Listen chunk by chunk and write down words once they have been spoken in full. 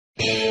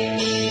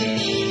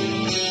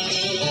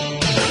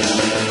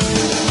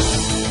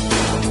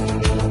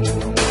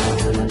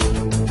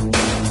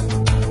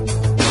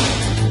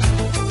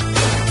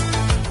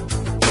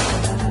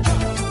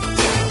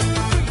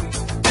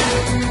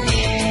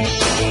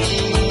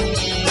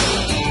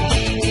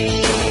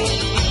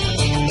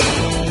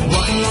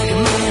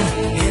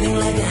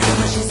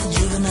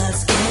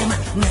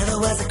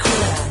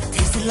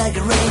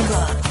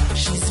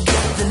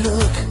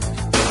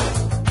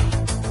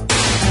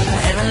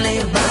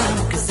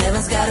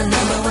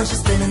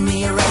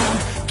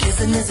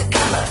Nothing is a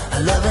color,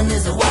 her loving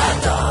is a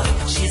wild dog.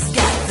 She's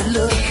got the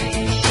look.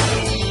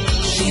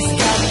 She's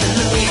got the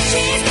look.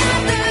 She's got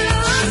the look.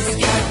 She's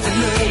got the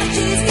look.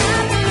 She's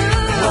got the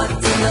look. What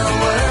in the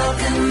world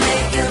can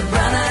make a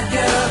brown-eyed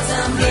girl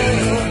turn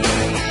blue?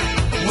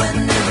 When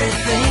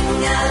everything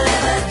I'll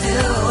ever do,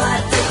 I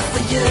do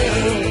for you.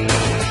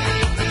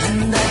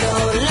 And I go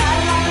la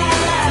la la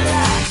la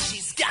la.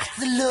 She's got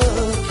the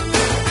look.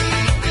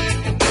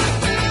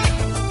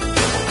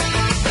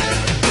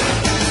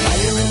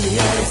 Fire in the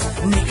eyes,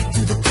 naked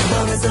to the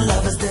core as a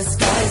lover's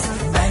disguise.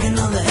 Banging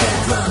on the head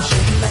drum,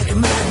 shaking like a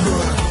mad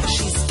bull.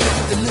 She's got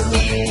the look.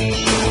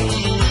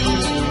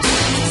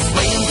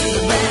 Swaying through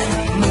the band,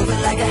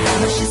 moving like a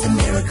hammer. She's a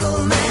miracle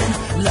man.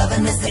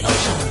 Loving is the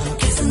ocean,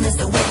 kissing is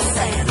the wet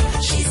sand.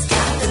 She's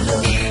got the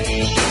look.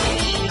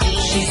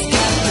 She's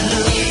got the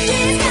look.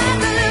 She's got